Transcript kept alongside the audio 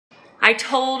I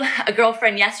told a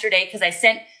girlfriend yesterday, because I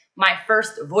sent my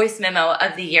first voice memo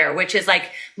of the year, which is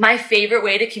like my favorite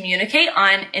way to communicate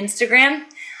on Instagram.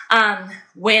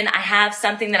 When I have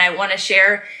something that I want to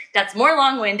share that's more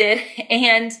long-winded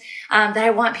and that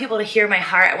I want people to hear my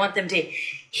heart. I want them to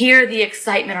hear the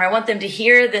excitement, or I want them to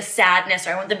hear the sadness, or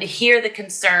I want them to hear the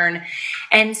concern.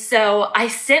 And so I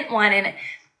sent one, and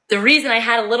the reason I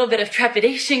had a little bit of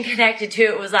trepidation connected to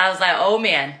it was I was like, oh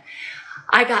man,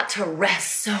 I got to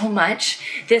rest so much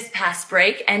this past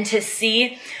break, and to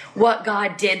see what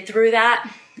God did through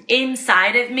that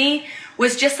inside of me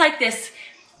was just like this.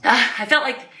 I felt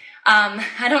like,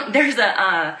 there's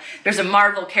a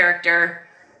Marvel character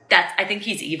I think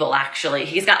he's evil actually.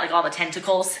 He's got like all the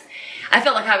tentacles. I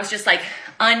felt like I was just like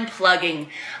unplugging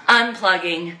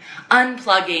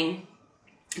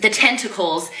the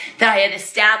tentacles that I had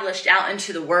established out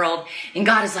into the world. And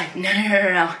God is like,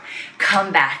 no,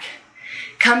 come back.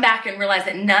 Come back and realize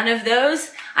that none of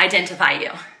those identify you.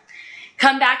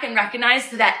 Come back and recognize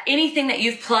that anything that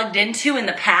you've plugged into in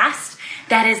the past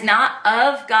that is not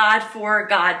of God, for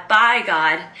God, by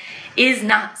God, is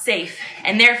not safe,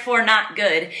 and therefore not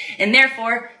good, and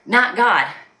therefore not God.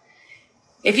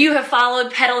 If you have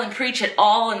followed Pedal and Preach at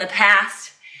all in the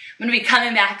past, I'm going to be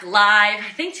coming back live.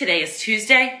 I think today is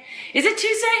Tuesday. Is it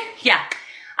Tuesday? Yeah.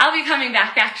 I'll be coming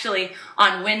back actually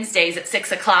on Wednesdays at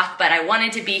 6 o'clock, but I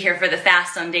wanted to be here for the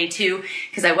fast on day 2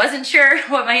 because I wasn't sure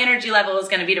what my energy level was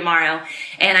going to be tomorrow,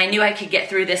 and I knew I could get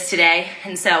through this today.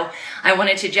 And so I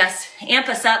wanted to just amp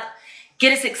us up,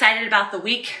 get us excited about the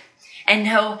week, and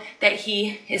know that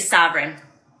He is sovereign.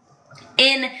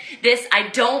 In this, I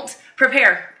don't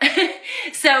prepare.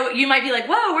 So you might be like,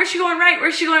 whoa, where's she going right?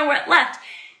 Where's she going left?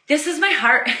 This is my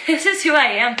heart. This is who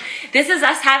I am. This is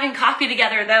us having coffee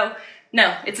together, though.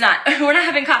 No, it's not. We're not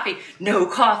having coffee. No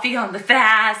coffee on the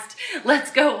fast. Let's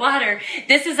go water.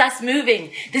 This is us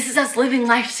moving. This is us living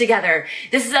life together.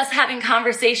 This is us having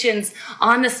conversations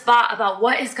on the spot about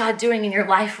what is God doing in your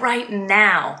life right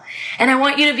now. And I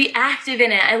want you to be active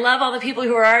in it. I love all the people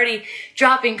who are already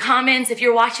dropping comments. If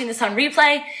you're watching this on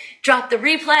replay, drop the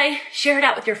replay, share it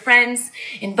out with your friends,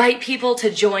 invite people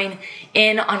to join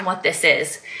in on what this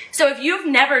is. So if you've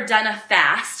never done a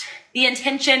fast, the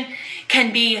intention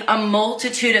can be a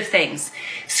multitude of things.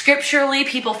 Scripturally,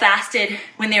 people fasted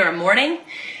when they were mourning.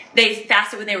 They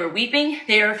fasted when they were weeping.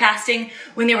 They were fasting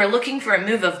when they were looking for a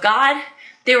move of God.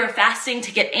 They were fasting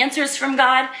to get answers from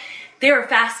God. They were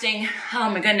fasting, oh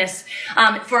my goodness,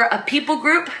 for a people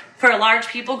group, for a large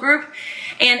people group.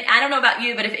 And I don't know about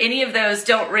you, but if any of those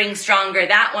don't ring stronger,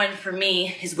 that one for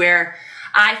me is where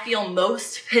I feel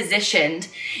most positioned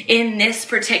in this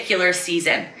particular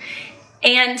season.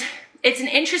 And it's an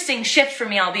interesting shift for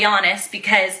me, I'll be honest,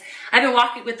 because I've been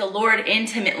walking with the Lord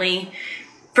intimately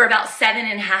for about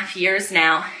 7.5 years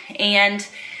now. And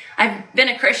I've been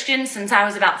a Christian since I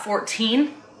was about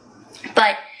 14.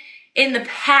 But in the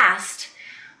past,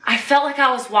 I felt like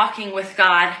I was walking with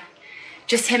God,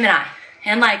 just Him and I.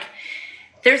 And like,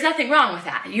 there's nothing wrong with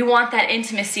that. You want that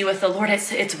intimacy with the Lord.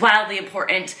 It's wildly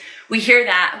important. We hear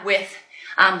that with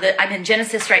I'm in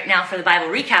Genesis right now for the Bible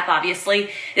recap, obviously.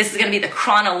 This is going to be the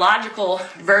chronological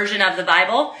version of the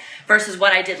Bible versus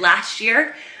what I did last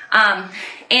year.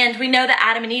 And we know that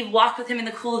Adam and Eve walked with Him in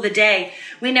the cool of the day.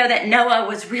 We know that Noah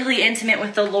was really intimate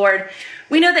with the Lord.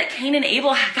 We know that Cain and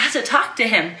Abel got to talk to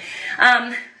Him.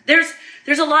 There's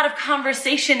a lot of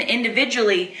conversation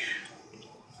individually.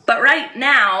 But right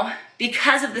now,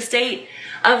 because of the state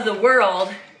of the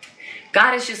world,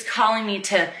 God is just calling me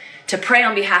to pray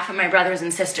on behalf of my brothers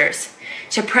and sisters,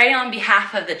 to pray on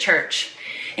behalf of the church.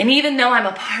 And even though I'm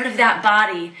a part of that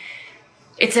body,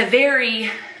 it's a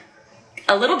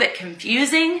little bit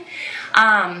confusing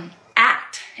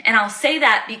act. And I'll say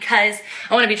that because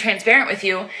I want to be transparent with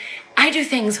you. I do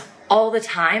things all the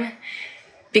time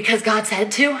because God said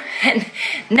to, and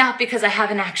not because I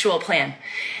have an actual plan.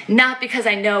 Not because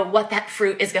I know what that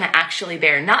fruit is going to actually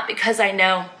bear. Not because I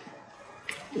know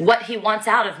what He wants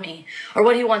out of me or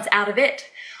what He wants out of it.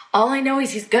 All I know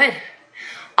is He's good.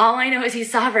 All I know is He's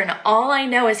sovereign. All I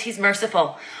know is He's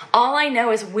merciful. All I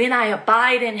know is when I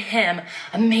abide in Him,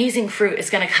 amazing fruit is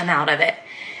going to come out of it.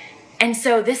 And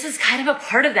so this is kind of a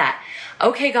part of that.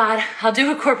 Okay, God, I'll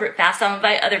do a corporate fast. I'll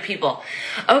invite other people.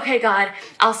 Okay, God,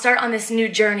 I'll start on this new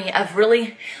journey of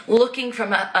really looking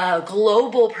from a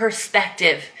global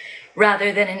perspective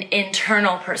rather than an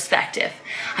internal perspective.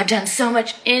 I've done so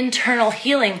much internal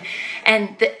healing,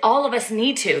 and that all of us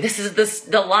need to. This is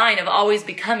the line of always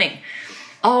becoming,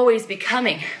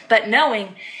 but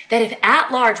knowing that if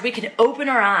at large we can open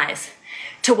our eyes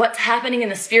to what's happening in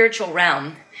the spiritual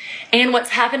realm and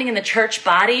what's happening in the church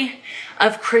body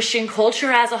of Christian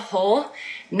culture as a whole,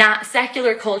 not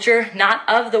secular culture, not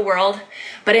of the world,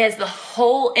 but as the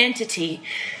whole entity,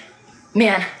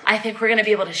 man, I think we're going to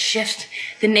be able to shift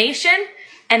the nation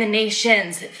and the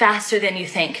nations faster than you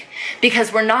think,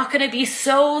 because we're not going to be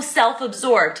so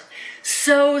self-absorbed,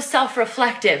 so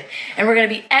self-reflective, and we're going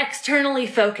to be externally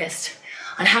focused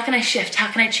on how can I shift,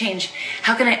 how can I change,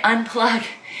 how can I unplug,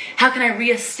 how can I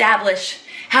reestablish,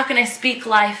 how can I speak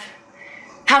life,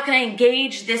 how can I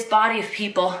engage this body of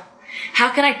people,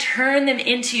 how can I turn them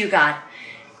into you, God.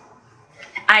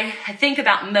 I think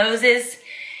about Moses,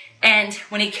 and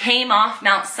when he came off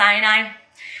Mount Sinai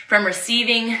from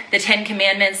receiving the 10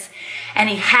 Commandments, and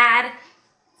he had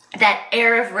that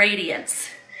air of radiance.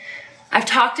 I've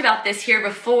talked about this here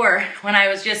before when I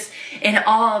was just in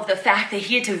awe of the fact that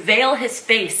he had to veil his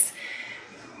face.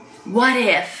 What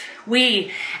if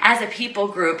we as a people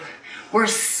group were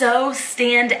so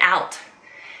stand out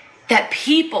that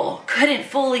people couldn't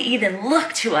fully even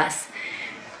look to us?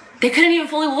 They couldn't even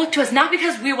fully look to us, not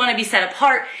because we want to be set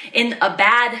apart in a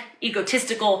bad,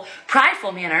 egotistical,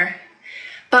 prideful manner,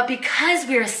 but because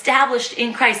we're established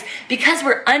in Christ, because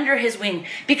we're under his wing,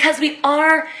 because we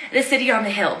are the city on the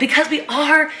hill, because we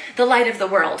are the light of the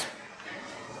world.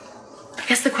 I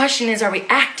guess the question is, are we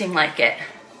acting like it?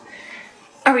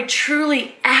 Are we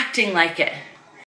truly acting like it?